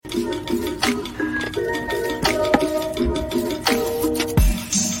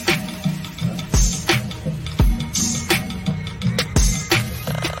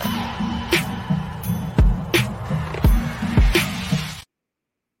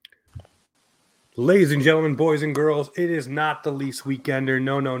Ladies and gentlemen, boys and girls, it is not the Leafs Weekender.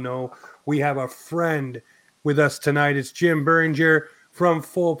 No. We have a friend with us tonight. It's Jim Biringer from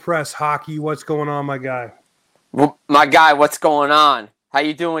Full Press Hockey. What's going on, my guy? Well, my guy, what's going on? How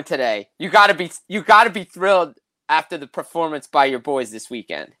you doing today? You gotta be thrilled after the performance by your boys this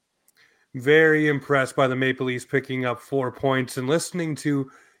weekend. Very impressed by the Maple Leafs picking up 4 points and listening to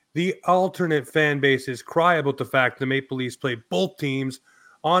the alternate fan bases cry about the fact the Maple Leafs played both teams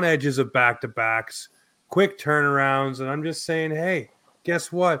on edges of back-to-backs, quick turnarounds, and I'm just saying, hey,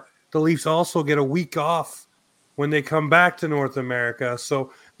 guess what? The Leafs also get a week off when they come back to North America,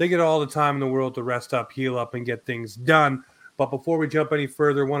 so they get all the time in the world to rest up, heal up, and get things done. But before we jump any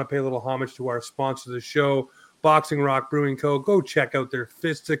further, I want to pay a little homage to our sponsor of the show, Boxing Rock Brewing Co. Go check out their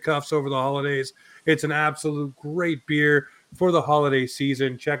Fisticuffs over the holidays. It's an absolute great beer for the holiday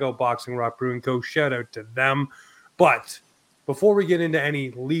season. Check out Boxing Rock Brewing Co. Shout out to them. But before we get into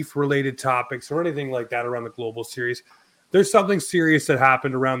any Leaf-related topics or anything like that around the Global Series, there's something serious that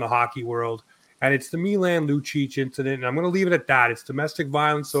happened around the hockey world, and it's the Milan Lucic incident, and I'm going to leave it at that. It's domestic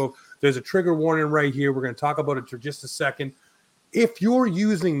violence, so there's a trigger warning right here. We're going to talk about it for just a second. If you're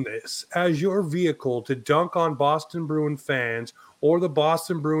using this as your vehicle to dunk on Boston Bruin fans or the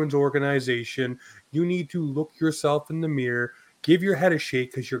Boston Bruins organization, you need to look yourself in the mirror, give your head a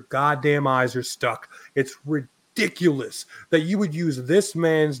shake because your goddamn eyes are stuck. It's ridiculous that you would use this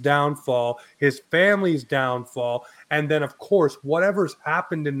man's downfall, his family's downfall, and then, of course, whatever's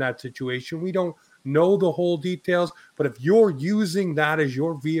happened in that situation. We don't know the whole details, but if you're using that as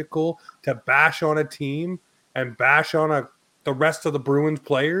your vehicle to bash on a team and bash on the rest of the Bruins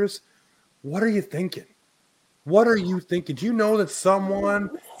players, what are you thinking? What are you thinking? Do you know that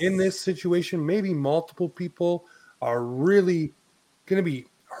someone in this situation, maybe multiple people, are really going to be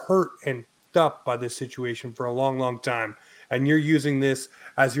hurt and up by this situation for a long, long time? And you're using this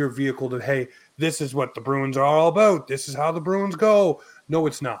as your vehicle to, hey, this is what the Bruins are all about. This is how the Bruins go. No,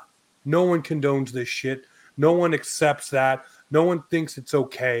 it's not. No one condones this shit. No one accepts that. No one thinks it's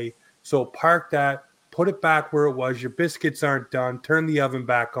okay. So park that. Put it back where it was. Your biscuits aren't done. Turn the oven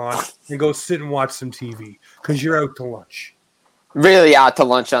back on and go sit and watch some TV because you're out to lunch. Really out to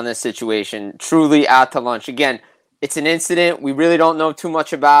lunch on this situation. Truly out to lunch. Again, it's an incident. We really don't know too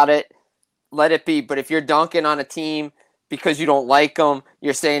much about it. Let it be. But if you're dunking on a team because you don't like them,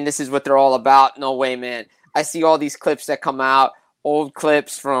 you're saying this is what they're all about. No way, man. I see all these clips that come out, old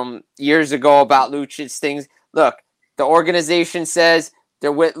clips from years ago about Lucic's things. Look, the organization says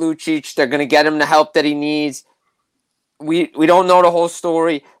they're with Lucic. They're going to get him the help that he needs. We don't know the whole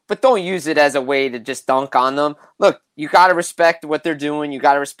story, but don't use it as a way to just dunk on them. Look, you got to respect what they're doing. You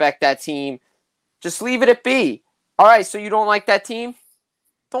got to respect that team. Just leave it at be. All right, so you don't like that team?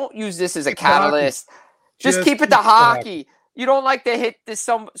 Don't use this as a catalyst. Just keep it to hockey. You don't like the hit that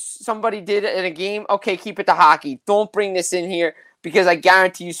somebody did in a game? Okay, keep it to hockey. Don't bring this in here because I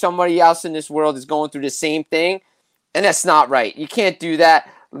guarantee you somebody else in this world is going through the same thing. And that's not right. You can't do that.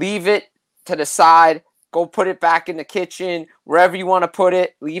 Leave it to the side. Go put it back in the kitchen. Wherever you want to put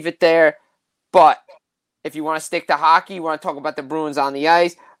it, leave it there. But if you want to stick to hockey, you want to talk about the Bruins on the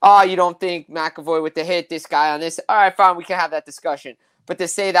ice. Oh, you don't think McAvoy with the hit, this guy on this. All right, fine, we can have that discussion. But to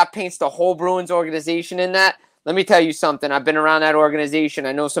say that paints the whole Bruins organization in that, let me tell you something. I've been around that organization.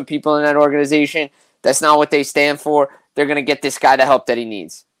 I know some people in that organization. That's not what they stand for. They're going to get this guy the help that he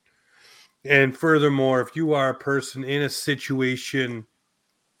needs. And furthermore, if you are a person in a situation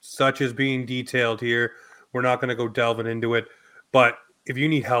such as being detailed here, we're not going to go delving into it. But if you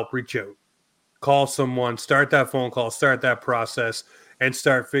need help, reach out. Call someone, start that phone call, start that process, and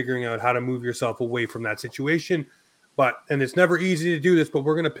start figuring out how to move yourself away from that situation. And it's never easy to do this, but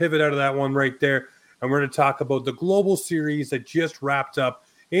we're going to pivot out of that one right there. And we're going to talk about the Global Series that just wrapped up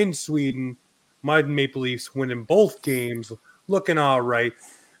in Sweden. My Maple Leafs winning both games, looking all right.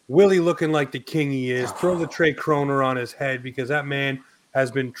 Willie looking like the king he is. Throw the Trey Kroner on his head because that man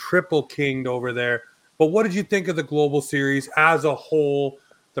has been triple kinged over there. But what did you think of the Global Series as a whole,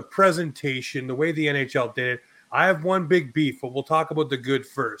 the presentation, the way the NHL did it? I have one big beef, but we'll talk about the good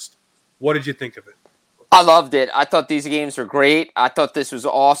first. What did you think of it? I loved it. I thought these games were great. I thought this was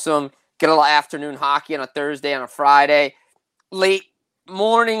awesome. Get a little afternoon hockey on a Thursday, on a Friday. Late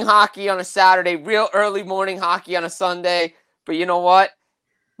morning hockey on a Saturday. Real early morning hockey on a Sunday. But you know what?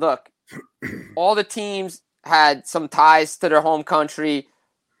 Look, all the teams had some ties to their home country.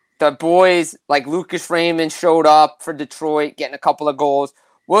 The boys, like Lucas Raymond, showed up for Detroit, getting a couple of goals.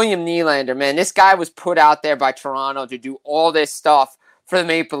 William Nylander, man, this guy was put out there by Toronto to do all this stuff for the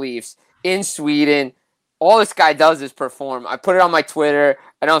Maple Leafs in Sweden. All this guy does is perform. I put it on my Twitter.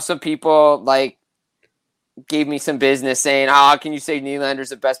 I know some people gave me some business saying, how can you say Nylander's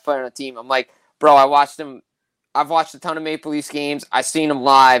the best player on the team? I'm like, bro, I watched him. I've watched a ton of Maple Leafs games. I've seen him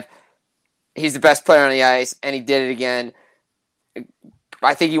live. He's the best player on the ice, and he did it again.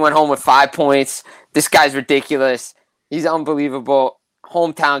 I think he went home with 5 points. This guy's ridiculous. He's unbelievable.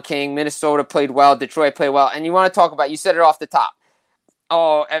 Hometown king. Minnesota played well. Detroit played well. And you want to talk about, you said it off the top.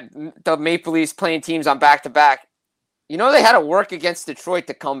 Oh, the Maple Leafs playing teams on back-to-back. You know they had to work against Detroit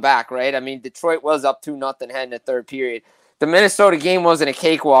to come back, right? I mean, Detroit was up 2-0 heading the third period. The Minnesota game wasn't a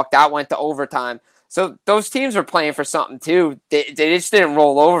cakewalk. That went to overtime. So those teams were playing for something, too. They just didn't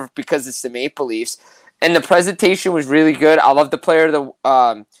roll over because it's the Maple Leafs. And the presentation was really good. I love the player of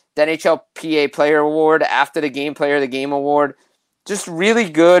the NHLPA Player Award after the game, Player of the Game Award. Just really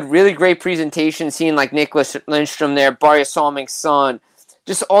good, really great presentation. Seeing like Nicholas Lindstrom there, Barry Salming's son,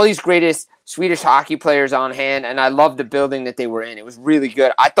 just all these greatest Swedish hockey players on hand. And I love the building that they were in. It was really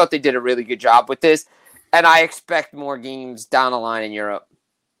good. I thought they did a really good job with this. And I expect more games down the line in Europe.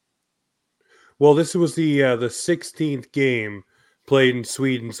 Well, this was the 16th game played in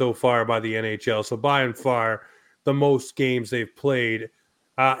Sweden so far by the NHL. So by and far, the most games they've played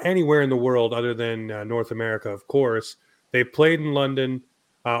anywhere in the world other than North America, of course. They played in London.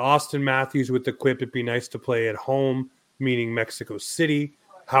 Austin Matthews with the quip, it'd be nice to play at home, meaning Mexico City.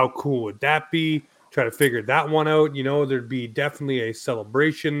 How cool would that be? Try to figure that one out. You know, there'd be definitely a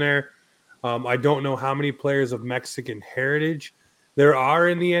celebration there. I don't know how many players of Mexican heritage there are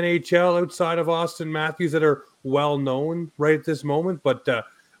in the NHL outside of Austin Matthews that are well known right at this moment, but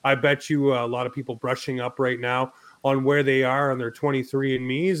I bet you a lot of people brushing up right now on where they are on their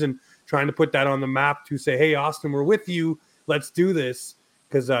 23andMe's and trying to put that on the map to say, hey, Austin, we're with you. Let's do this,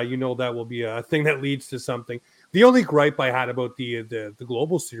 because you know that will be a thing that leads to something. The only gripe I had about the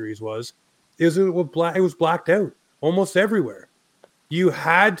Global Series was it was blacked out almost everywhere. You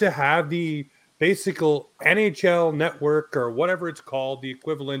had to have the basic NHL network or whatever it's called, the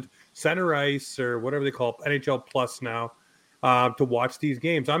equivalent center ice or whatever they call it, NHL Plus now, to watch these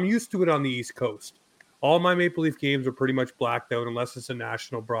games. I'm used to it on the East Coast. All my Maple Leaf games are pretty much blacked out unless it's a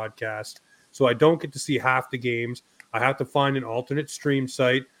national broadcast. So I don't get to see half the games. I have to find an alternate stream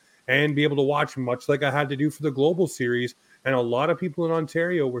site and be able to watch, much like I had to do for the Global Series. And a lot of people in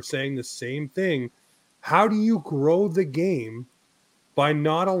Ontario were saying the same thing. How do you grow the game by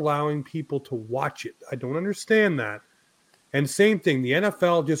not allowing people to watch it? I don't understand that. And same thing, the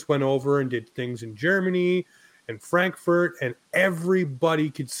NFL just went over and did things in Germany and Frankfurt, and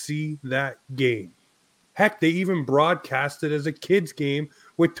everybody could see that game. Heck, they even broadcast it as a kids game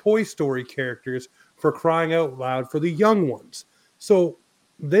with Toy Story characters, for crying out loud, for the young ones. So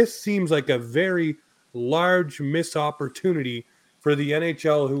this seems like a very large missed opportunity for the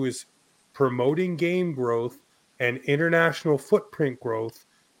NHL, who is promoting game growth and international footprint growth,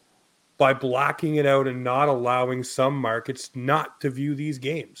 by blacking it out and not allowing some markets not to view these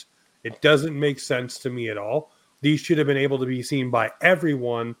games. It doesn't make sense to me at all. These should have been able to be seen by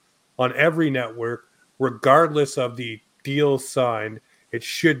everyone on every network, regardless of the deal signed. It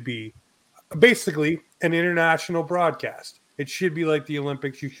should be basically an international broadcast. It should be like the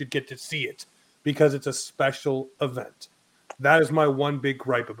Olympics. You should get to see it because it's a special event. That is my one big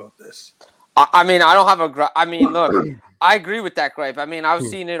gripe about this. I mean, I don't have a gripe. I mean, look, I agree with that gripe. I mean, I was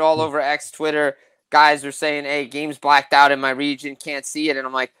seeing it all over X, Twitter. Guys are saying, hey, game's blacked out in my region, can't see it. And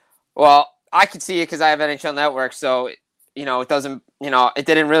I'm like, well, I can see it because I have NHL Network. So, you know, it doesn't, you know, it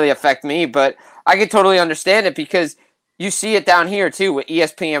didn't really affect me. But I can totally understand it because you see it down here, too, with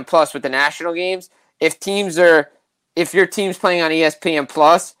ESPN Plus with the national games. If your team's playing on ESPN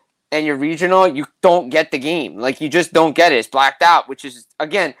Plus and you're regional, you don't get the game. Like, you just don't get it. It's blacked out, which is,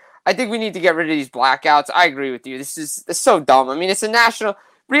 again, I think we need to get rid of these blackouts. I agree with you. This is so dumb. I mean, it's a national.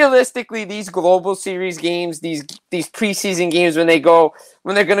 Realistically, these Global Series games, these preseason games, when they're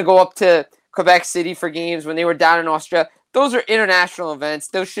going to go up to Quebec City for games, when they were down in Australia, those are international events.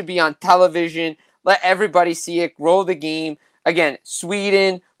 Those should be on television. Let everybody see it. Grow the game. Again,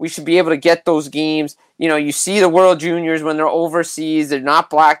 Sweden, we should be able to get those games. You know, you see the World Juniors when they're overseas. They're not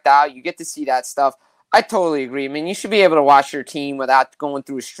blacked out. You get to see that stuff. I totally agree. I mean, you should be able to watch your team without going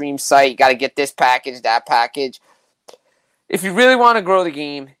through a stream site. You got to get this package, that package. If you really want to grow the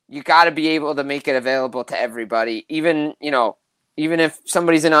game, you got to be able to make it available to everybody. Even if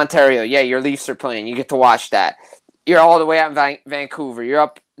somebody's in Ontario, yeah, your Leafs are playing. You get to watch that. You're all the way out in Vancouver. You're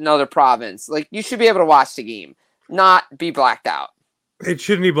up another province. Like, you should be able to watch the game, not be blacked out. It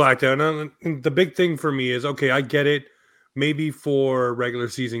shouldn't be blacked out. And the big thing for me is, okay, I get it. Maybe for regular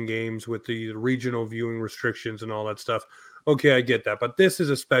season games with the regional viewing restrictions and all that stuff. Okay, I get that. But this is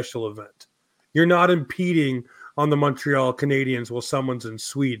a special event. You're not impeding on the Montreal Canadiens while someone's in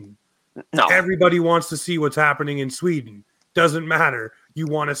Sweden. No. Everybody wants to see what's happening in Sweden. Doesn't matter. you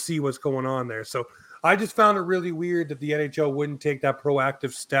want to see what's going on there. So I just found it really weird that the NHL wouldn't take that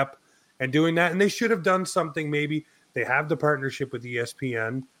proactive step and doing that. And they should have done something. Maybe they have the partnership with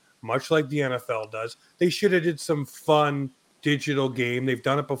ESPN, much like the NFL does. They should have did some fun digital game. They've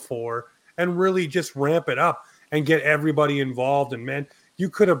done it before, and really just ramp it up and get everybody involved. And man, you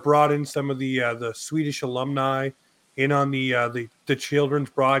could have brought in some of the Swedish alumni in on the children's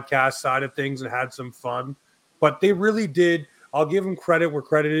broadcast side of things and had some fun. But they really did. I'll give them credit where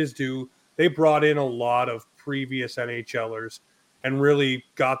credit is due. They brought in a lot of previous NHLers and really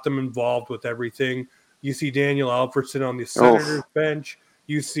got them involved with everything. You see Daniel Alfredson on the Senators bench.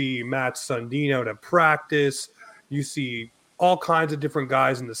 You see Matt Sundin out at practice. You see all kinds of different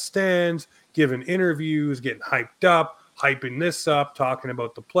guys in the stands giving interviews, getting hyped up, hyping this up, talking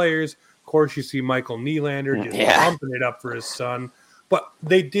about the players. Of course, you see Michael Nylander just pumping it up for his son. But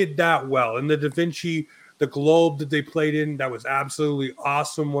they did that well. And the Da Vinci, the Globe that they played in, that was absolutely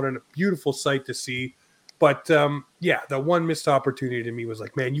awesome. What a beautiful sight to see. But, the one missed opportunity to me was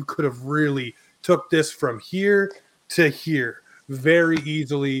like, man, you could have really took this from here to here very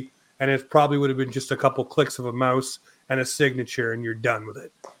easily, and it probably would have been just a couple clicks of a mouse and a signature, and you're done with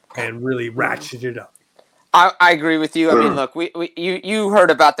it, and really ratchet it up. I agree with you. I mean, look, you heard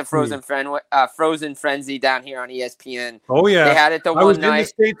about the Frozen Frenzy down here on ESPN. Oh yeah, they had it the one night. I was in the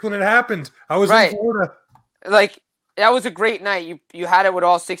States when it happened. I was in Florida. Like, that was a great night. You had it with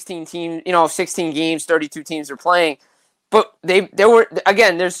all 16 teams. 16 games, 32 teams are playing. But there were,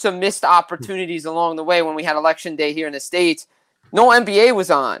 again, there's some missed opportunities along the way when we had election day here in the States. No NBA was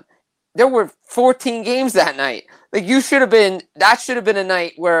on. There were 14 games that night. Like, that should have been a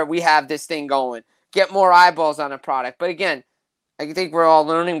night where we have this thing going. Get more eyeballs on a product. But again, I think we're all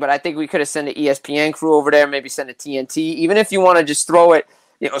learning, but I think we could have sent an ESPN crew over there, maybe send a TNT. Even if you want to just throw it,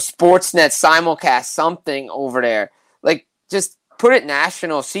 Sportsnet, simulcast, something over there. Like, just put it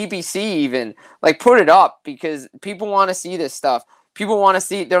national, CBC even. Like, put it up, because people want to see this stuff. People want to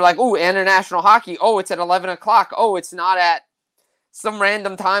see, they're like, oh, international hockey. Oh, it's at 11 o'clock. Oh, it's not at some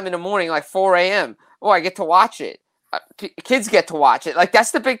random time in the morning, like 4 a.m. Oh, I get to watch it. Kids get to watch it. Like,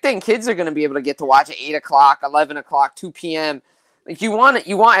 that's the big thing. Kids are going to be able to get to watch it 8 o'clock, 11 o'clock, 2 p.m. Like, you want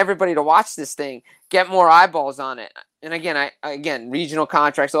everybody to watch this thing, get more eyeballs on it. And again, regional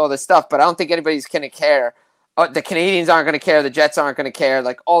contracts, all this stuff, but I don't think anybody's going to care. The Canadians aren't going to care. The Jets aren't going to care.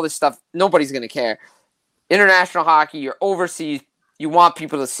 Like, all this stuff, nobody's going to care. International hockey, you're overseas, you want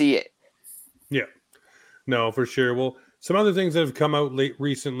people to see it. Yeah. No, for sure. Well, some other things that have come out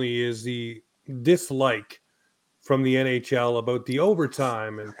recently is the dislike from the NHL about the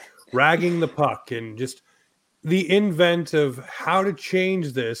overtime and ragging the puck, and just the invent of how to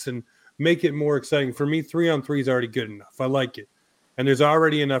change this and make it more exciting. For me, 3-on-3 is already good enough. I like it. And there's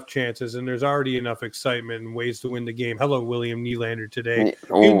already enough chances, and there's already enough excitement and ways to win the game. Hello, William Nylander today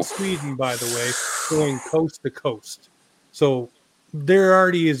in Sweden, by the way, going coast to coast. So there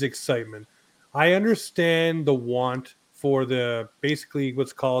already is excitement. I understand the want for basically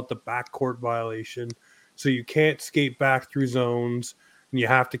what's called the backcourt violation. So you can't skate back through zones, and you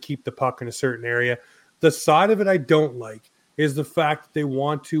have to keep the puck in a certain area. The side of it I don't like is the fact that they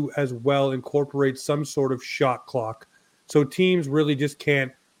want to as well incorporate some sort of shot clock. So teams really just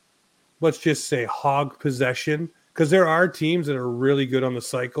can't, let's just say, hog possession, because there are teams that are really good on the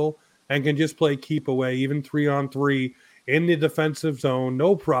cycle and can just play keep away, even 3-on-3 in the defensive zone,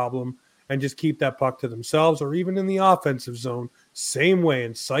 no problem, and just keep that puck to themselves, or even in the offensive zone, same way,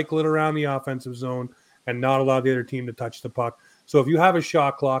 and cycle it around the offensive zone and not allow the other team to touch the puck. So if you have a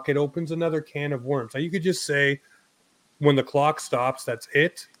shot clock, it opens another can of worms. Now, you could just say when the clock stops, that's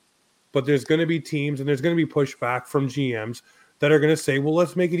it. But there's going to be teams and there's going to be pushback from GMs that are going to say, well,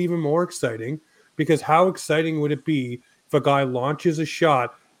 let's make it even more exciting, because how exciting would it be if a guy launches a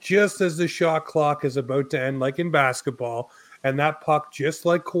shot just as the shot clock is about to end, like in basketball, and that puck, just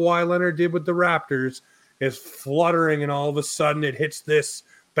like Kawhi Leonard did with the Raptors, is fluttering, and all of a sudden it hits this,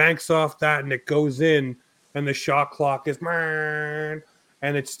 banks off that, and it goes in, and the shot clock is,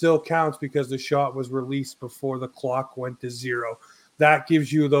 and it still counts because the shot was released before the clock went to zero. That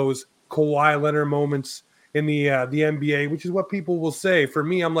gives you those Kawhi Leonard moments in the NBA, which is what people will say. For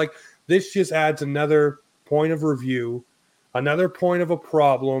me, I'm like, this just adds another point of review, another point of a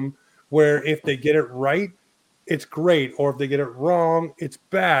problem, where if they get it right, it's great, or if they get it wrong, it's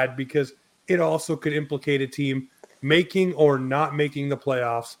bad, because it also could implicate a team making or not making the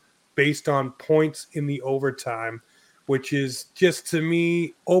playoffs based on points in the overtime, which is just, to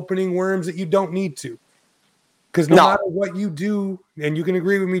me, opening worms that you don't need to. Because no matter what you do, and you can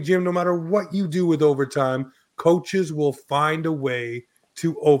agree with me, Jim, no matter what you do with overtime, coaches will find a way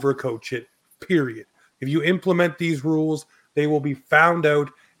to overcoach it, period. If you implement these rules, they will be found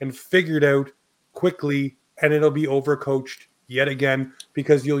out and figured out quickly, and it'll be overcoached yet again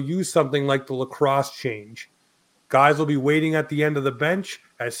because you'll use something like the lacrosse change. Guys will be waiting at the end of the bench.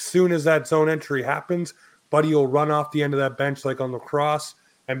 As soon as that zone entry happens, Buddy will run off the end of that bench like on lacrosse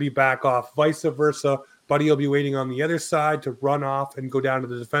and be back off. Vice versa, Buddy will be waiting on the other side to run off and go down to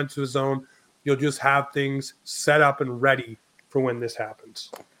the defensive zone. You'll just have things set up and ready for when this happens.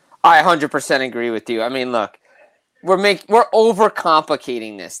 I 100% agree with you. I mean, look, we're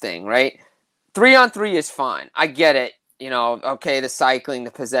overcomplicating this thing, right? 3-on-3 is fine. I get it. Okay, the cycling,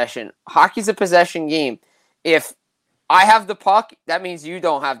 the possession. Hockey's a possession game. If I have the puck, that means you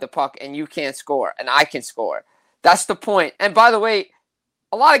don't have the puck and you can't score and I can score. That's the point. And by the way,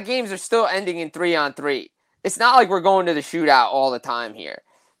 a lot of games are still ending in 3-on-3. It's not like we're going to the shootout all the time here.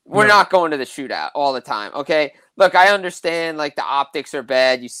 We're not going to the shootout all the time, okay? Look, I understand, like, the optics are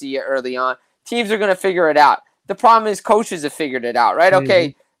bad. You see it early on. Teams are going to figure it out. The problem is coaches have figured it out, right?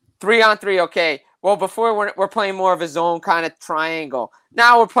 Okay, 3-on-3, okay. Well, before we're playing more of a zone kind of triangle.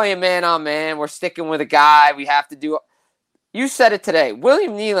 Now we're playing man-on-man. We're sticking with a guy. We have to do – you said it today.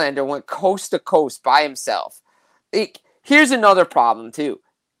 William Nylander went coast to coast by himself. Here's another problem, too.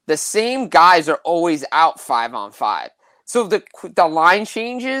 The same guys are always out 5-on-5. So the line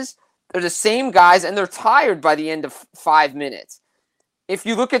changes, they're the same guys, and they're tired by the end of 5 minutes. If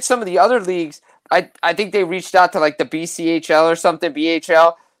you look at some of the other leagues, I think they reached out to like the BCHL or something,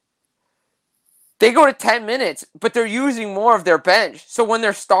 BHL. They go to 10 minutes, but they're using more of their bench. So when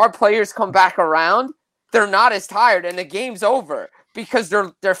their star players come back around, they're not as tired, and the game's over because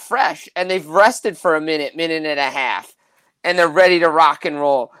they're fresh, and they've rested for a minute and a half, and they're ready to rock and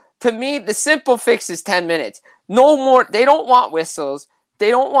roll. To me, the simple fix is 10 minutes. No more. They don't want whistles. They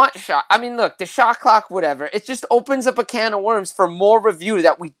don't want shot. I mean, look, the shot clock, whatever. It just opens up a can of worms for more review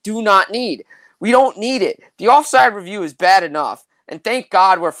that we do not need. We don't need it. The offside review is bad enough. And thank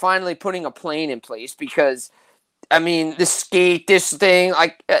God we're finally putting a plane in place because, I mean, the skate, this thing,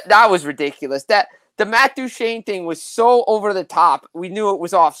 like, that was ridiculous. The Matt Duchene thing was so over the top. We knew it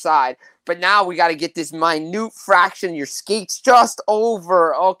was offside. But now we got to get this minute fraction. Your skate's just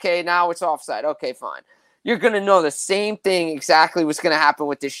over. Okay, now it's offside. Okay, fine. You're going to know the same thing exactly what's going to happen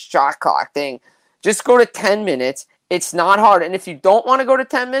with this shot clock thing. Just go to 10 minutes. It's not hard. And if you don't want to go to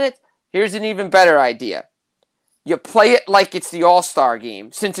 10 minutes, here's an even better idea. You play it like it's the All-Star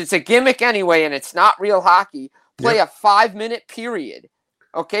game. Since it's a gimmick anyway and it's not real hockey, play a 5-minute period.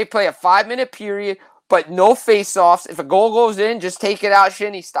 Okay, play a 5-minute period, but no face-offs. If a goal goes in, just take it out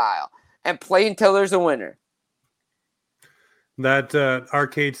shinny style and play until there's a winner. That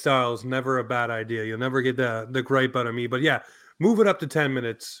arcade style is never a bad idea. You'll never get the gripe out of me. But yeah, move it up to 10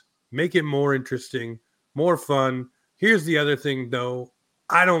 minutes. Make it more interesting, more fun. Here's the other thing, though.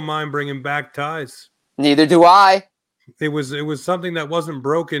 I don't mind bringing back ties. Neither do I. It was something that wasn't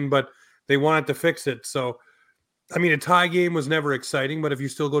broken, but they wanted to fix it. So, I mean, a tie game was never exciting, but if you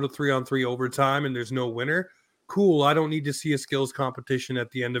still go to 3-on-3 overtime and there's no winner, cool. I don't need to see a skills competition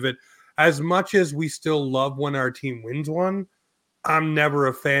at the end of it. As much as we still love when our team wins one, I'm never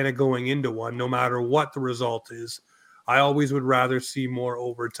a fan of going into one, no matter what the result is. I always would rather see more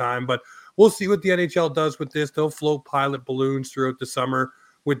overtime, but we'll see what the NHL does with this. They'll float pilot balloons throughout the summer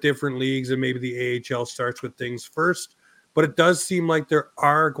with different leagues, and maybe the AHL starts with things first. But it does seem like there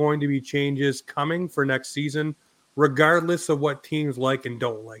are going to be changes coming for next season, regardless of what teams like and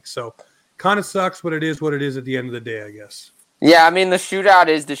don't like. So kind of sucks, but it is what it is at the end of the day, I guess. Yeah, I mean, the shootout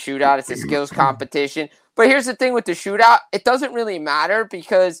is the shootout. It's a skills competition. But here's the thing with the shootout. It doesn't really matter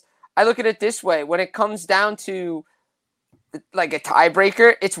because I look at it this way. When it comes down to like a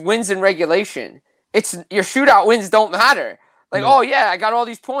tiebreaker, it's wins in regulation. It's your shootout wins don't matter. Like, oh, yeah, I got all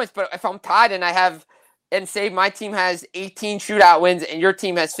these points. But if I'm tied and say my team has 18 shootout wins and your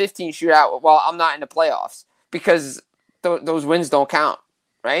team has 15 shootout, well, I'm not in the playoffs because those wins don't count,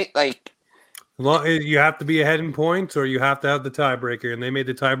 right? Like, you have to be ahead in points or you have to have the tiebreaker, and they made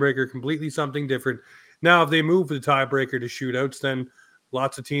the tiebreaker completely something different. Now, if they move the tiebreaker to shootouts, then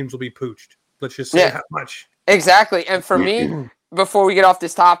lots of teams will be pooched. Let's just say how much. Exactly. And for me, before we get off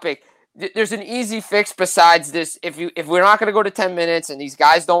this topic, there's an easy fix besides this. If we're not going to go to 10 minutes and these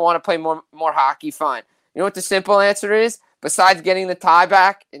guys don't want to play more hockey, fine. You know what the simple answer is? Besides getting the tie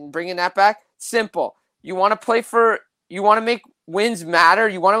back and bringing that back, simple. You want to make wins matter.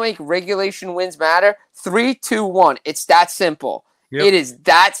 You want to make regulation wins matter. 3, 2, 1. It's that simple. Yep. It is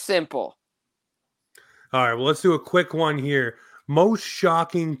that simple. All right, well, let's do a quick one here. Most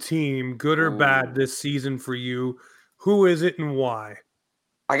shocking team, good or bad, this season for you. Who is it and why?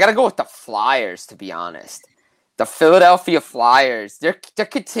 I got to go with the Flyers, to be honest. The Philadelphia Flyers. They're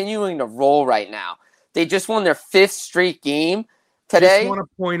continuing to roll right now. They just won their 5th straight game today. Just want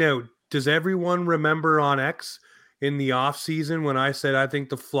to point out, does everyone remember on X in the offseason when I said I think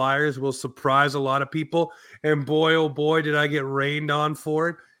the Flyers will surprise a lot of people? And boy, oh boy, did I get rained on for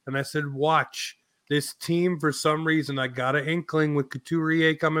it. And I said, watch. This team, for some reason, I got an inkling with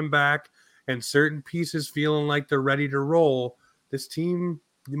Couturier coming back and certain pieces feeling like they're ready to roll. This team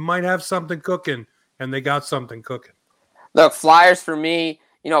might have something cooking, and they got something cooking. Look, Flyers for me,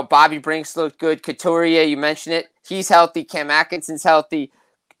 Bobby Brinks looked good. Couturier, you mentioned it. He's healthy. Cam Atkinson's healthy.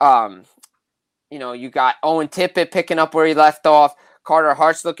 You got Owen Tippett picking up where he left off. Carter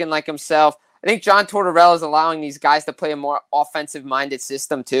Hart's looking like himself. I think John Tortorella is allowing these guys to play a more offensive-minded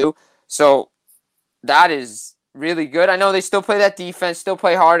system too. So that is really good. I know they still play that defense, still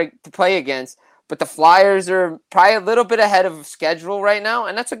play hard to play against, but the Flyers are probably a little bit ahead of schedule right now,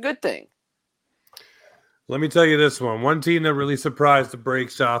 and that's a good thing. Let me tell you this one. One team that really surprised the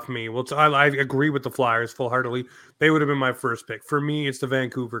brakes off me. Well, I agree with the Flyers full-heartedly. They would have been my first pick. For me, it's the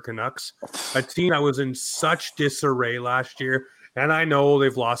Vancouver Canucks, a team that was in such disarray last year, and I know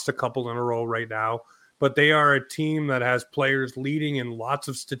they've lost a couple in a row right now, but they are a team that has players leading in lots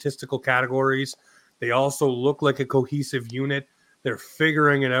of statistical categories. They also look like a cohesive unit. They're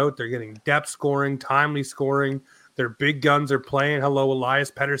figuring it out. They're getting depth scoring, timely scoring. Their big guns are playing. Hello, Elias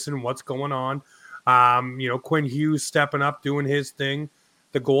Pettersson. What's going on? Quinn Hughes stepping up, doing his thing.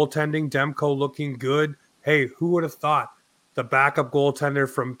 The goaltending, Demko looking good. Hey, who would have thought the backup goaltender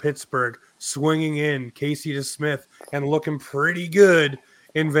from Pittsburgh swinging in, Casey DeSmith, and looking pretty good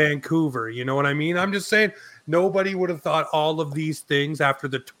in Vancouver? You know what I mean? I'm just saying nobody would have thought all of these things after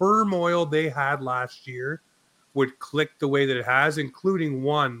the turmoil they had last year would click the way that it has, including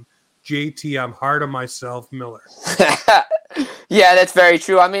one, JT, I'm hard on myself, Miller. Yeah, that's very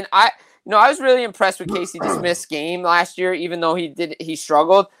true. I mean, I was really impressed with Casey DeSmith's game last year, even though he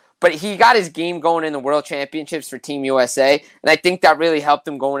struggled. But he got his game going in the World Championships for Team USA, and I think that really helped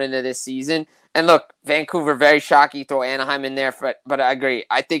him going into this season. And look, Vancouver, very shocking. Throw Anaheim in there, but I agree.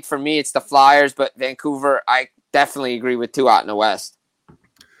 I think for me, it's the Flyers, but Vancouver, I definitely agree with two out in the West.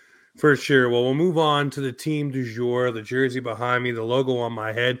 For sure. Well, we'll move on to the team du jour, the jersey behind me, the logo on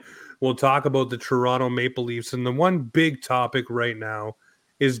my head. We'll talk about the Toronto Maple Leafs. And the one big topic right now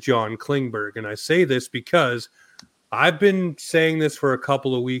is John Klingberg. And I say this because I've been saying this for a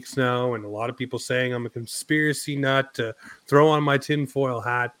couple of weeks now, and a lot of people saying I'm a conspiracy nut to throw on my tinfoil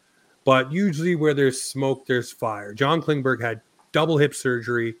hat. But usually where there's smoke, there's fire. John Klingberg had double hip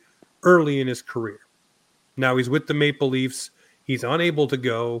surgery early in his career. Now he's with the Maple Leafs. He's unable to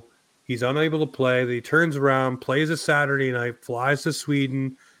go. He's unable to play. He turns around, plays a Saturday night, flies to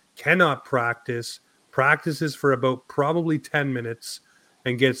Sweden, cannot practices for about probably 10 minutes,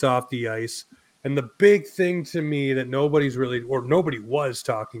 and gets off the ice. And the big thing to me that nobody was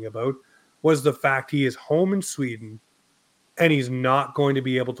talking about was the fact he is home in Sweden and he's not going to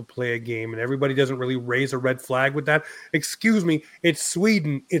be able to play a game. And everybody doesn't really raise a red flag with that. Excuse me, it's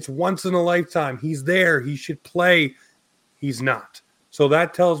Sweden. It's once in a lifetime. He's there. He should play. He's not. So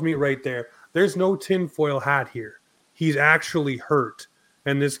that tells me right there, there's no tinfoil hat here. He's actually hurt.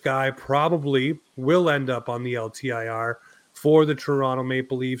 And this guy probably will end up on the LTIR for the Toronto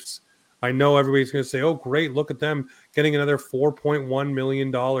Maple Leafs. I know everybody's going to say, oh, great, look at them getting another $4.1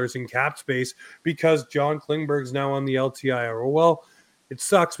 million in cap space because John Klingberg's now on the LTIR. Well, it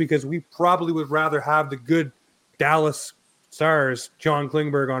sucks because we probably would rather have the good Dallas Stars, John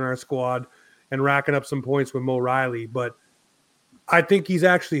Klingberg, on our squad and racking up some points with Mo Riley. But I think he's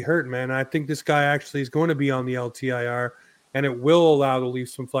actually hurt, man. I think this guy actually is going to be on the LTIR, and it will allow the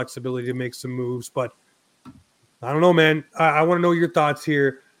Leafs some flexibility to make some moves. But I don't know, man. I want to know your thoughts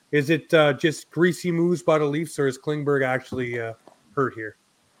here. Is it just greasy moves by the Leafs, or is Klingberg actually hurt here?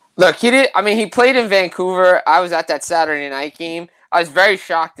 Look, he played in Vancouver. I was at that Saturday night game. I was very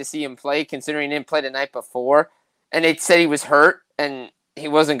shocked to see him play, considering he didn't play the night before. And they said he was hurt and he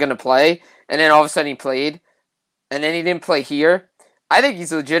wasn't going to play. And then all of a sudden he played. And then he didn't play here. I think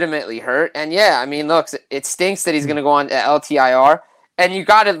he's legitimately hurt. And yeah, I mean, look, it stinks that he's going to go on to LTIR. And you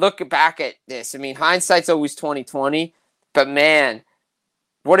got to look back at this. I mean, hindsight's always 20/20. But man,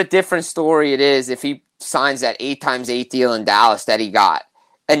 what a different story it is if he signs that 8x8 deal in Dallas that he got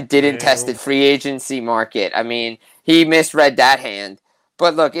and didn't test the free agency market. I mean, he misread that hand.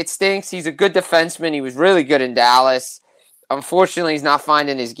 But look, it stinks. He's a good defenseman. He was really good in Dallas. Unfortunately, he's not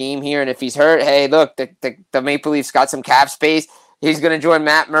finding his game here. And if he's hurt, hey, look, the Maple Leafs got some cap space. He's going to join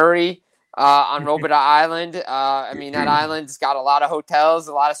Matt Murray on Robida Island. I mean, that island's got a lot of hotels,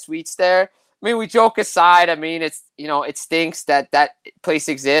 a lot of suites there. I mean, we joke aside. I mean, it's, it stinks that place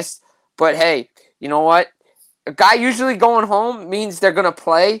exists. But hey, you know what? A guy usually going home means they're going to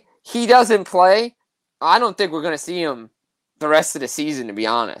play. He doesn't play. I don't think we're going to see him the rest of the season, to be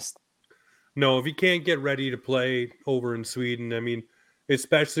honest. No, if he can't get ready to play over in Sweden, I mean,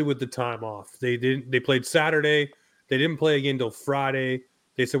 especially with the time off. They played Saturday. They didn't play again till Friday.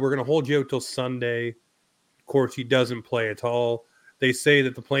 They said, we're going to hold you out till Sunday. Of course, he doesn't play at all. They say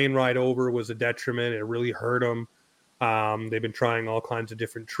that the plane ride over was a detriment. It really hurt him. They've been trying all kinds of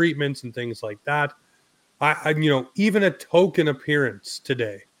different treatments and things like that. Even a token appearance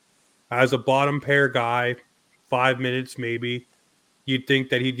today as a bottom pair guy, 5 minutes maybe, you'd think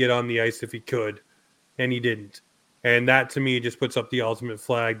that he'd get on the ice if he could, and he didn't. And that, to me, just puts up the ultimate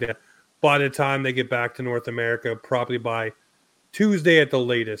flag that by the time they get back to North America, probably by Tuesday at the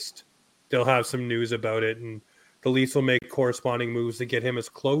latest, they'll have some news about it, and the Leafs will make corresponding moves to get him as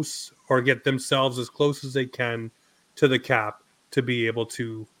close or get themselves as close as they can to the cap to be able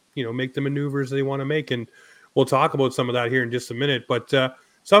to, make the maneuvers they want to make. And we'll talk about some of that here in just a minute. But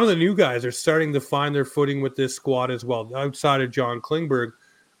some of the new guys are starting to find their footing with this squad as well. Outside of John Klingberg,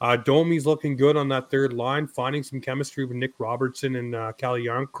 Domi's looking good on that third line, finding some chemistry with Nick Robertson and Kalle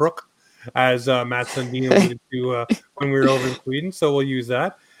Järnkrok, as Matt Sundin alluded to when we were over in Sweden. So we'll use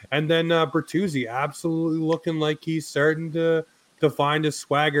that. And then Bertuzzi, absolutely looking like he's starting to find his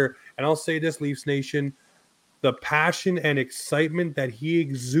swagger. And I'll say this, Leafs Nation, the passion and excitement that he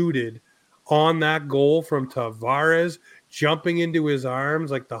exuded on that goal from Tavares, jumping into his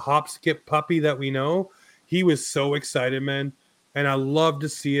arms like the hop, skip puppy that we know. He was so excited, man. And I love to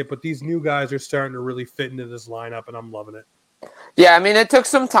see it. But these new guys are starting to really fit into this lineup, and I'm loving it. Yeah, I mean, it took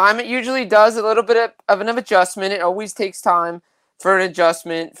some time. It usually does a little bit of an adjustment. It always takes time for an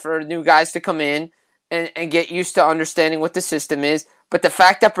adjustment, for new guys to come in and get used to understanding what the system is. But the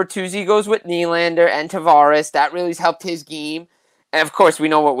fact that Bertuzzi goes with Nylander and Tavares, that really's helped his game. And, of course, we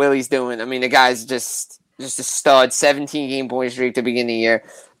know what Willie's doing. I mean, the guy's just a stud, 17-game point streak to begin the year.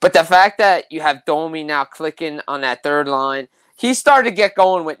 But the fact that you have Domi now clicking on that third line, he started to get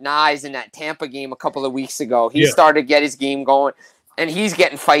going with Nyes in that Tampa game a couple of weeks ago. He started to get his game going, and he's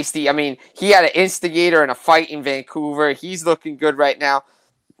getting feisty. I mean, he had an instigator and a fight in Vancouver. He's looking good right now.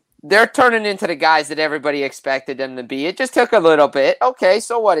 They're turning into the guys that everybody expected them to be. It just took a little bit. Okay,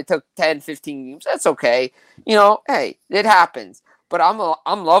 so what? It took 10, 15 games. That's okay. Hey, it happens. But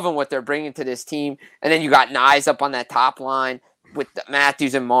I'm loving what they're bringing to this team. And then you got Nyes up on that top line with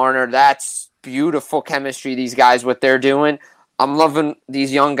Matthews and Marner. That's beautiful chemistry, these guys, what they're doing. I'm loving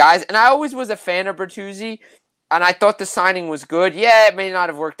these young guys. And I always was a fan of Bertuzzi, and I thought the signing was good. Yeah, it may not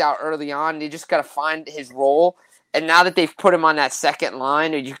have worked out early on. They just got to find his role. And now that they've put him on that second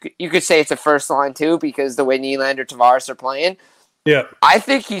line, you could say it's a first line too, because the way Nylander, Tavares are playing. Yeah, I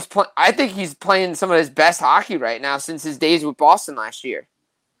think he's playing some of his best hockey right now since his days with Boston last year.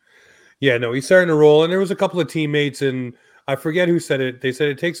 Yeah, no, he's starting to roll. And there was a couple of teammates, and I forget who said it. They said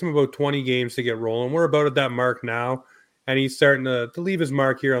it takes him about 20 games to get rolling. We're about at that mark now, and he's starting to leave his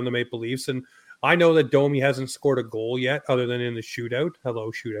mark here on the Maple Leafs. And I know that Domi hasn't scored a goal yet, other than in the shootout.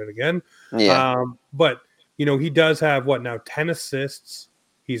 Hello, shootout again. Yeah. But he does have 10 assists.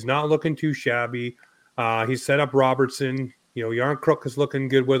 He's not looking too shabby. He's set up Robertson. Järnkrok is looking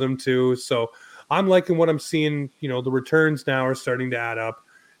good with him too. So I'm liking what I'm seeing. The returns now are starting to add up.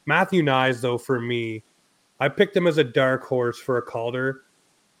 Matthew Nyes, though, for me, I picked him as a dark horse for a Calder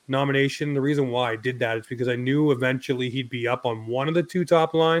nomination. The reason why I did that is because I knew eventually he'd be up on one of the two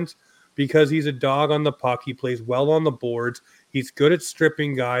top lines, because he's a dog on the puck. He plays well on the boards. He's good at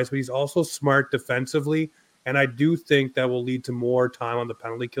stripping guys, but he's also smart defensively. And I do think that will lead to more time on the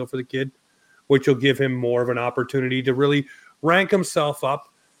penalty kill for the kid, which will give him more of an opportunity to really rank himself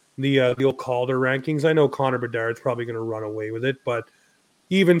up the old Calder rankings. I know Connor Bedard's probably going to run away with it, but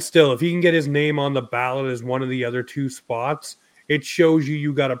even still, if he can get his name on the ballot as one of the other two spots, it shows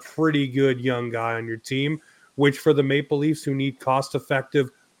you got a pretty good young guy on your team, which for the Maple Leafs, who need cost-effective,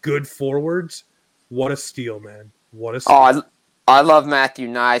 good forwards, what a steal, man. What a steal. Oh, I love Matthew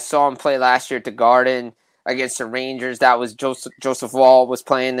Nyes. Saw him play last year at the Garden against the Rangers. That was Joseph Wall was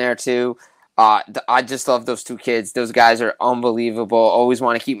playing there too. I just love those two kids. Those guys are unbelievable. Always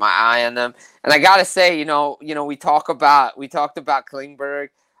want to keep my eye on them. And I gotta say, we talked about Klingberg.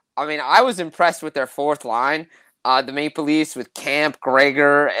 I mean, I was impressed with their fourth line. The Maple Leafs with Camp,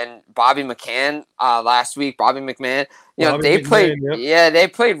 Gregor, and Bobby McCann last week. Bobby McMahon. They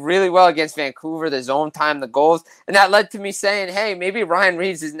played really well against Vancouver. The zone time, the goals, and that led to me saying, "Hey, maybe Ryan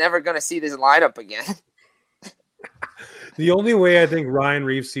Reeves is never going to see this lineup again." The only way I think Ryan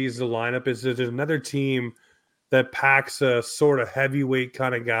Reeves sees the lineup is that there's another team that packs a sort of heavyweight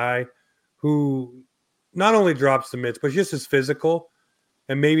kind of guy who not only drops the mitts, but just is physical.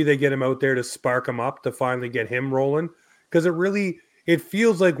 And maybe they get him out there to spark him up to finally get him rolling. Because it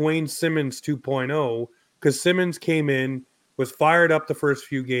feels like Wayne Simmons 2.0 because Simmons came in, was fired up the first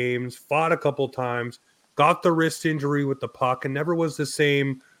few games, fought a couple times, got the wrist injury with the puck, and never was the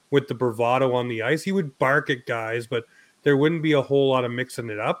same with the bravado on the ice. He would bark at guys, but there wouldn't be a whole lot of mixing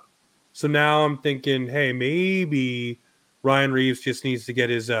it up. So now I'm thinking, hey, maybe Ryan Reeves just needs to get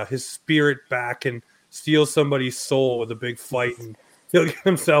his spirit back and steal somebody's soul with a big fight, and he'll get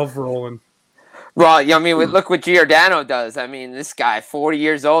himself rolling. Well, I mean, look what Giordano does. I mean, this guy, 40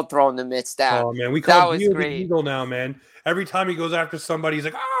 years old, throwing the mitts down. Oh, man, we call him the Eagle now, man. Every time he goes after somebody, he's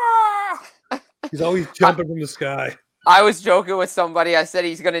like, ah! He's always jumping from the sky. I was joking with somebody. I said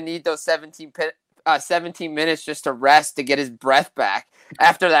he's going to need those 17 minutes just to rest to get his breath back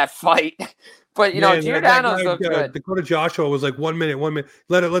after that fight. But, Giordano's looked good. Dakota Joshua was like, 1 minute.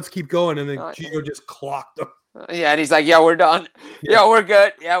 Let's keep going. And then Gio just clocked him. Yeah, and he's like, yeah, we're done. Yeah, we're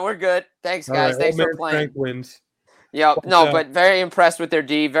good. Yeah, we're good. Thanks, guys. Thanks for playing. Frank wins. Yeah, but very impressed with their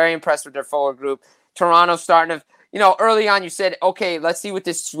D, very impressed with their forward group. Toronto's starting to, early on you said, okay, let's see what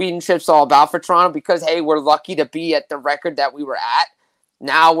this Sweden trip's all about for Toronto because, hey, we're lucky to be at the record that we were at.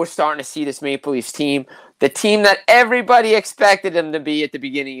 Now we're starting to see this Maple Leafs team, the team that everybody expected them to be at the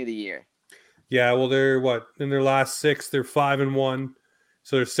beginning of the year. Yeah, well, they're in their last 6, they're 5-1,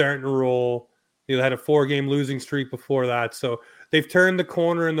 so they're starting to roll. They had a 4-game losing streak before that, so they've turned the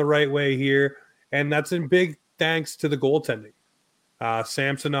corner in the right way here, and that's in big thanks to the goaltending.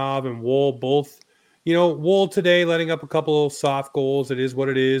 Samsonov and Woll both, Woll today letting up a couple of soft goals. It is what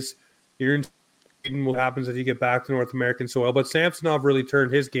it is. You're in Sweden, what happens if you get back to North American soil, but Samsonov really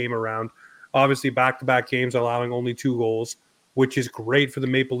turned his game around. Obviously, back-to-back games allowing only 2 goals, which is great for the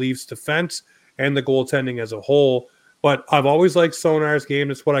Maple Leafs defense and the goaltending as a whole. But I've always liked Sonar's game.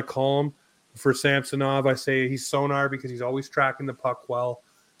 That's what I call him. For Samsonov, I say he's sonar because he's always tracking the puck well.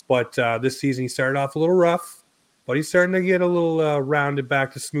 But this season he started off a little rough, but he's starting to get a little rounded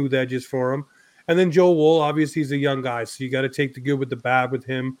back to smooth edges for him. And then Joe Woll, obviously he's a young guy, so you got to take the good with the bad with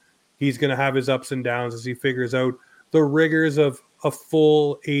him. He's going to have his ups and downs as he figures out the rigors of a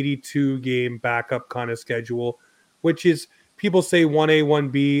full 82-game backup kind of schedule, which is, people say 1A,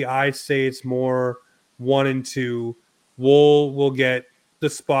 1B. I say it's more 1 and 2. Woll will get the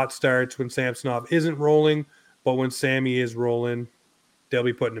spot starts when Samsonov isn't rolling, but when Sammy is rolling, they'll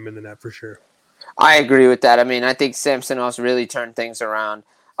be putting him in the net for sure. I agree with that. I mean, I think Samsonov's really turned things around.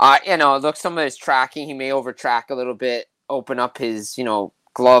 Look, some of his tracking, he may over-track a little bit, open up his,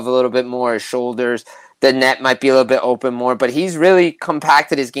 glove a little bit more, his shoulders. The net might be a little bit open more, but he's really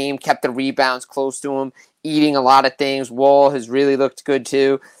compacted his game, kept the rebounds close to him, eating a lot of things. Woll has really looked good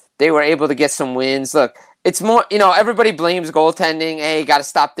too. They were able to get some wins. Look, it's more, everybody blames goaltending. Hey, got to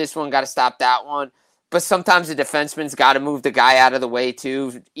stop this one, got to stop that one. But sometimes the defenseman's got to move the guy out of the way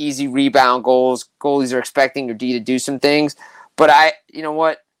too. Easy rebound goals. Goalies are expecting your D to do some things. But you know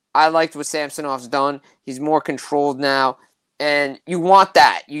what? I liked what Samsonov's done. He's more controlled now. And you want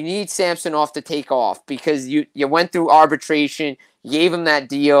that. You need Samsonov to take off because you went through arbitration. You gave him that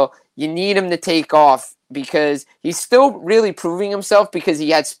deal. You need him to take off because he's still really proving himself because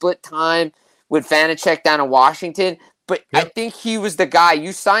he had split time with Vanacek down in Washington. But yep. I think he was the guy.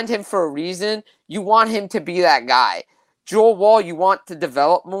 You signed him for a reason. You want him to be that guy. Joel Wall, you want to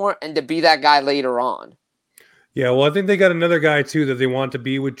develop more and to be that guy later on. Yeah, well, I think they got another guy, too, that they want to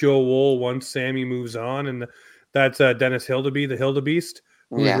be with Joel Woll once Sammy moves on, and that's Dennis Hildeby, the Hildebeest,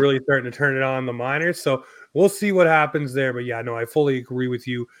 who's really starting to turn it on in the minors. So we'll see what happens there. But, yeah, no, I fully agree with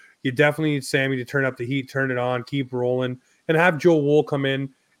you. You definitely need Sammy to turn up the heat, turn it on, keep rolling, and have Joel Woll come in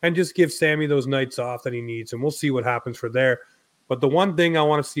and just give Sammy those nights off that he needs, and we'll see what happens for there. But the one thing I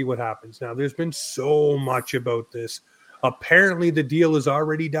want to see what happens. Now, there's been so much about this. Apparently, the deal is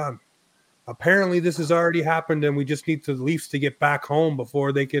already done. Apparently, this has already happened, and we just need the Leafs to get back home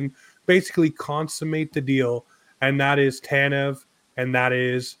before they can basically consummate the deal, and that is Tanev, and that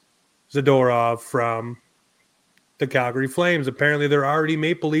is Zadorov from the Calgary Flames. Apparently, they're already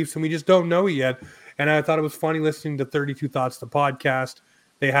Maple Leafs, and we just don't know it yet. And I thought it was funny listening to 32 Thoughts, the podcast.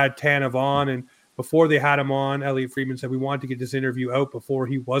 They had Tanev on, and before they had him on, Elliot Friedman said, we wanted to get this interview out before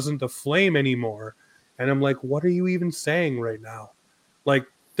he wasn't a Flame anymore. And I'm like, what are you even saying right now? Like,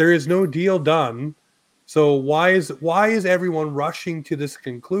 there is no deal done. So why is everyone rushing to this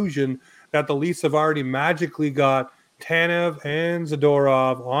conclusion that the Leafs have already magically got Tanev and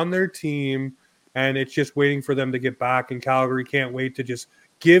Zadorov on their team, and it's just waiting for them to get back, and Calgary can't wait to just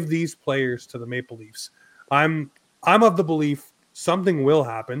give these players to the Maple Leafs? I'm of the belief something will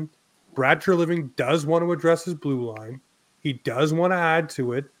happen. Brad Treliving does want to address his blue line. He does want to add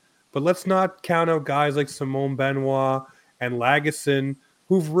to it, but let's not count out guys like Simone Benoit and Lagesson,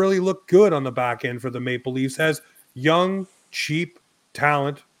 who've really looked good on the back end for the Maple Leafs as young, cheap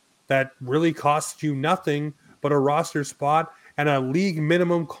talent that really costs you nothing but a roster spot and a league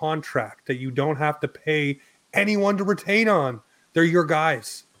minimum contract that you don't have to pay anyone to retain on. They're your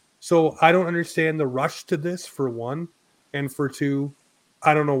guys. So I don't understand the rush to this, for one. And for two,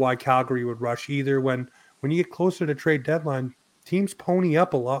 I don't know why Calgary would rush either. When you get closer to trade deadline, teams pony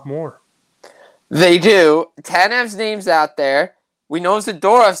up a lot more. They do. Tanev's name's out there. We know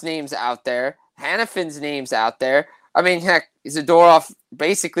Zadorov's name's out there. Hanifin's name's out there. I mean, heck, Zadorov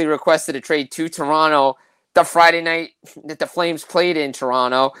basically requested a trade to Toronto the Friday night that the Flames played in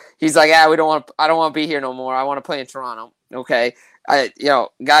Toronto. He's like, I don't want to be here no more. I want to play in Toronto. Okay.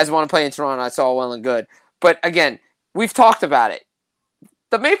 Guys want to play in Toronto. That's all well and good. But again, we've talked about it.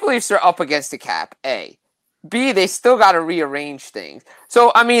 The Maple Leafs are up against the cap, A. B, they still got to rearrange things.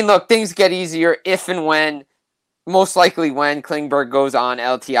 So, I mean, look, things get easier if and when, most likely when Klingberg goes on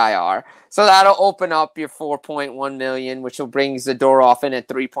LTIR. So that'll open up your $4.1 million, which will bring Zadorov in at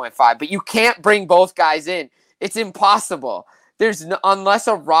 3.5. But you can't bring both guys in. It's impossible. Unless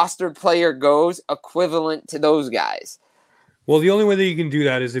a rostered player goes equivalent to those guys. Well, the only way that you can do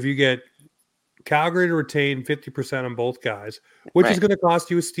that is if you get Calgary to retain 50% on both guys, which is going to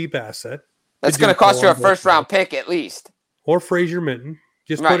cost you a steep asset. That's going to cost you a first-round pick at least. Or Fraser Minton.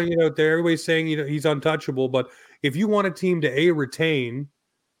 Just putting it out there. Everybody's saying he's untouchable. But if you want a team to A, retain,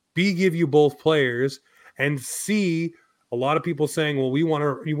 B, give you both players, and C, a lot of people saying, well, we want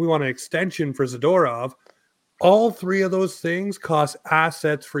an extension for Zadorov. All three of those things cost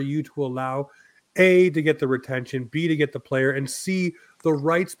assets for you to allow A, to get the retention, B, to get the player, and C, the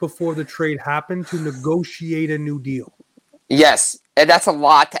rights before the trade happen to negotiate a new deal. Yes, and that's a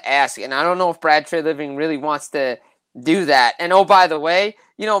lot to ask. And I don't know if Brad Treliving really wants to do that. And oh, by the way,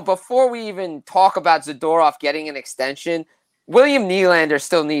 before we even talk about Zadorov getting an extension, William Nylander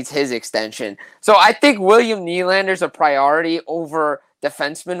still needs his extension. So I think William Nylander's a priority over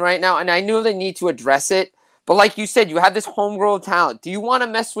defensemen right now. And I knew they need to address it. But like you said, you have this homegrown talent. Do you want to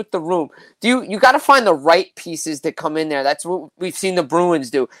mess with the room? You got to find the right pieces to come in there. That's what we've seen the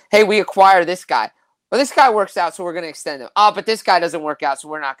Bruins do. Hey, we acquire this guy. Well, this guy works out, so we're going to extend him. Oh, but this guy doesn't work out, so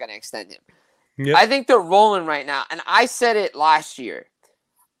we're not going to extend him. Yep. I think they're rolling right now. And I said it last year.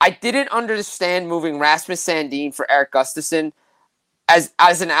 I didn't understand moving Rasmus Sandin for Erik Gustafsson as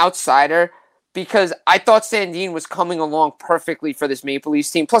an outsider because I thought Sandin was coming along perfectly for this Maple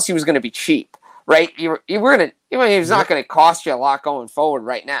Leafs team. Plus, he was going to be cheap, right? He was not going to cost you a lot going forward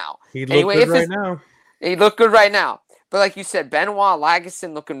right now. He looked good right now. He looked good right now. But like you said, Benoit,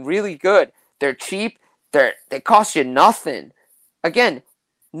 Lagesson looking really good. They're cheap. They cost you nothing. Again,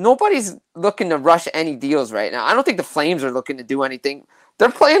 nobody's looking to rush any deals right now. I don't think the Flames are looking to do anything. They're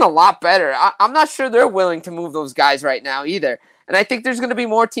playing a lot better. I'm not sure they're willing to move those guys right now either. And I think there's going to be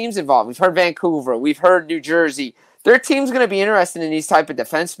more teams involved. We've heard Vancouver. We've heard New Jersey. Their team's going to be interested in these type of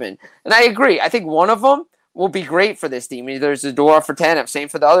defensemen. And I agree. I think one of them will be great for this team. Either Zadorov or Tanev. Same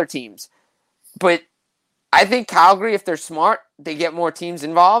for the other teams. But I think Calgary, if they're smart, they get more teams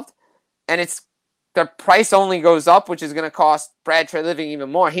involved. And the price only goes up, which is going to cost Brad Treliving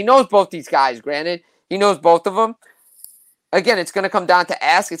even more. He knows both these guys, granted. He knows both of them. Again, it's going to come down to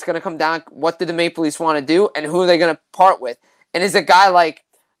ask. It's going to come down what did the Maple Leafs want to do and who are they going to part with. And is a guy like,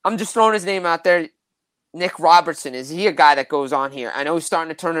 I'm just throwing his name out there, Nick Robertson, is he a guy that goes on here? I know he's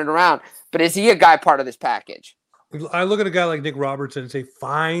starting to turn it around, but is he a guy part of this package? I look at a guy like Nick Robertson and say,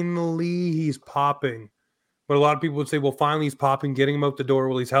 finally he's popping. But a lot of people would say, well, finally he's popping, getting him out the door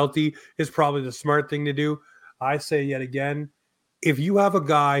while he's healthy is probably the smart thing to do. I say yet again, if you have a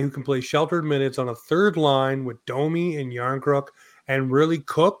guy who can play sheltered minutes on a third line with Domi and Yarncrook and really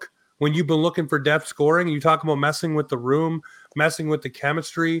cook when you've been looking for depth scoring, and you talk about messing with the room, messing with the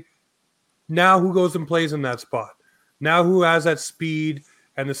chemistry, now who goes and plays in that spot? Now who has that speed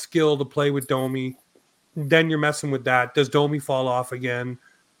and the skill to play with Domi? Then you're messing with that. Does Domi fall off again?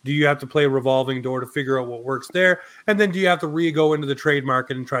 Do you have to play a revolving door to figure out what works there? And then do you have to go into the trade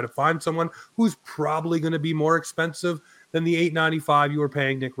market and try to find someone who's probably going to be more expensive than the $8.95 you were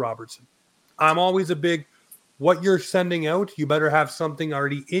paying Nick Robertson? I'm always a big, what you're sending out, you better have something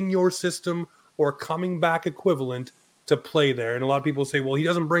already in your system or coming back equivalent to play there. And a lot of people say, well, he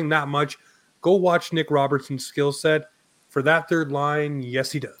doesn't bring that much. Go watch Nick Robertson's skill set. For that third line,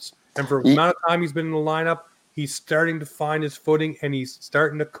 yes, he does. And for the amount of time he's been in the lineup, he's starting to find his footing, and he's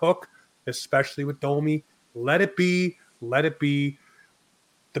starting to cook, especially with Domi. Let it be. Let it be.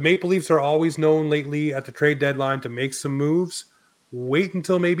 The Maple Leafs are always known lately at the trade deadline to make some moves. Wait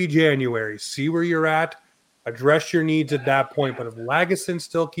until maybe January. See where you're at. Address your needs at that point. But if Lagesson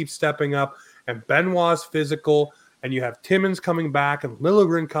still keeps stepping up and Benoit's physical and you have Timmins coming back and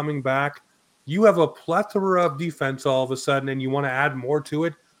Liljegren coming back, you have a plethora of defense all of a sudden and you want to add more to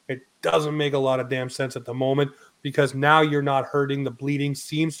it. It doesn't make a lot of damn sense at the moment because now you're not hurting. The bleeding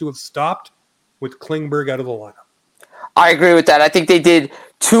seems to have stopped with Klingberg out of the lineup. I agree with that. I think they did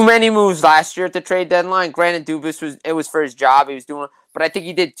too many moves last year at the trade deadline. Granted, Dubas was for his job. He was doing, but I think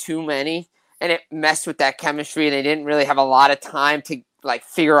he did too many, and it messed with that chemistry. And they didn't really have a lot of time to like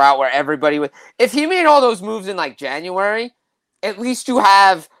figure out where everybody was. If he made all those moves in like January, at least you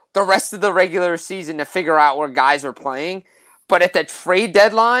have the rest of the regular season to figure out where guys are playing. But at the trade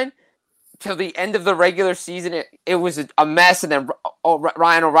deadline, till the end of the regular season, it was a mess. And then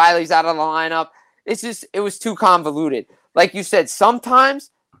Ryan O'Reilly's out of the lineup. It was too convoluted. Like you said,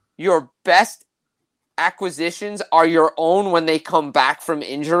 sometimes your best acquisitions are your own when they come back from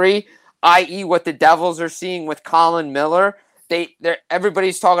injury, i.e. what the Devils are seeing with Colin Miller.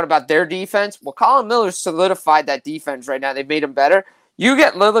 Everybody's talking about their defense. Well, Colin Miller's solidified that defense right now. They've made him better. You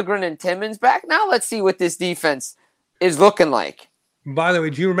get Liljegren and Timmins back. Now let's see what this defense is looking like. By the way,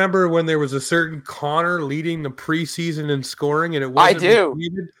 do you remember when there was a certain Connor leading the preseason in scoring, and it wasn't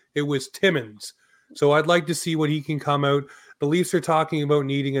McDavid, it was Timmins. So I'd like to see what he can come out. The Leafs are talking about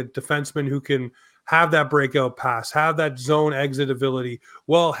needing a defenseman who can have that breakout pass, have that zone exit ability.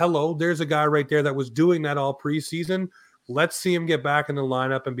 Well, hello, there's a guy right there that was doing that all preseason. Let's see him get back in the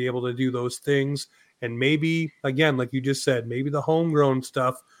lineup and be able to do those things. And maybe, again, like you just said, maybe the homegrown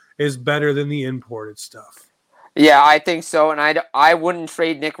stuff is better than the imported stuff. Yeah, I think so. And I wouldn't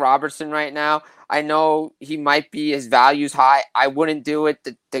trade Nick Robertson right now. I know he might be, his value's high. I wouldn't do it.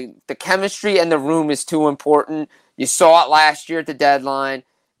 The chemistry and the room is too important. You saw it last year at the deadline.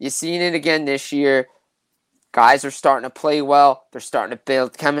 You've seen it again this year. Guys are starting to play well. They're starting to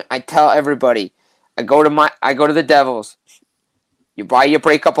build. I tell everybody, I go to the Devils. You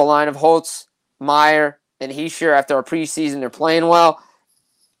break up a line of Holtz, Meyer, and Heischer after a preseason. They're playing well.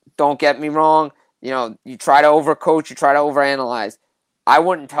 Don't get me wrong. You try to overcoach, you try to overanalyze. I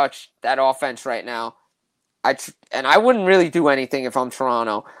wouldn't touch that offense right now. I wouldn't really do anything if I'm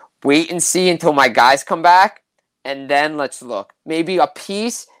Toronto. Wait and see until my guys come back, and then let's look. Maybe a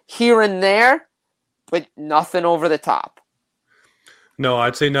piece here and there, but nothing over the top. No,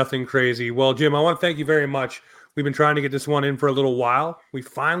 I'd say nothing crazy. Well, Jim, I want to thank you very much. We've been trying to get this one in for a little while. We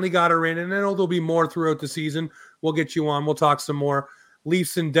finally got her in, and I know there'll be more throughout the season. We'll get you on. We'll talk some more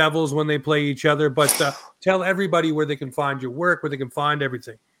Leafs and Devils when they play each other. But tell everybody where they can find your work, where they can find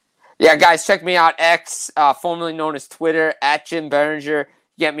everything. Yeah, guys, check me out. X, formerly known as Twitter, at Jim Biringer.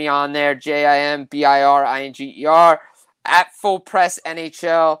 Get me on there, JimBiringer, at Full Press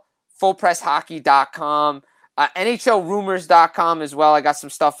NHL, FullPressHockey.com, NHLRumors.com as well. I got some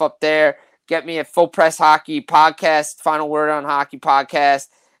stuff up there. Get me at Full Press Hockey Podcast, Final Word on Hockey Podcast,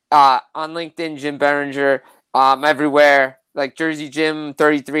 on LinkedIn, Jim Biringer. I'm everywhere, like Jersey Jim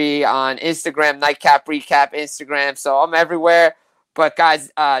 33 on Instagram, Nightcap Recap Instagram. So I'm everywhere. But guys,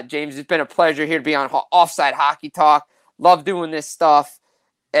 James, it's been a pleasure here to be on Offside Hockey Talk. Love doing this stuff.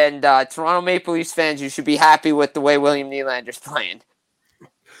 And Toronto Maple Leafs fans, you should be happy with the way William Nylander's playing.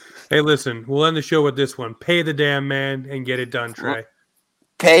 Hey, listen, we'll end the show with this one. Pay the damn man and get it done, Trey.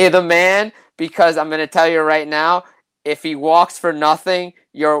 Pay the man, because I'm going to tell you right now, if he walks for nothing,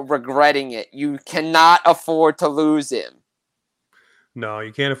 you're regretting it. You cannot afford to lose him. No,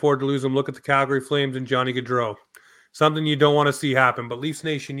 you can't afford to lose him. Look at the Calgary Flames and Johnny Gaudreau. Something you don't want to see happen. But Leafs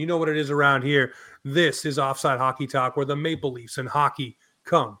Nation, you know what it is around here. This is Offside Hockey Talk, where the Maple Leafs and hockey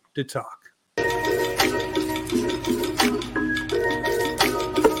come to talk.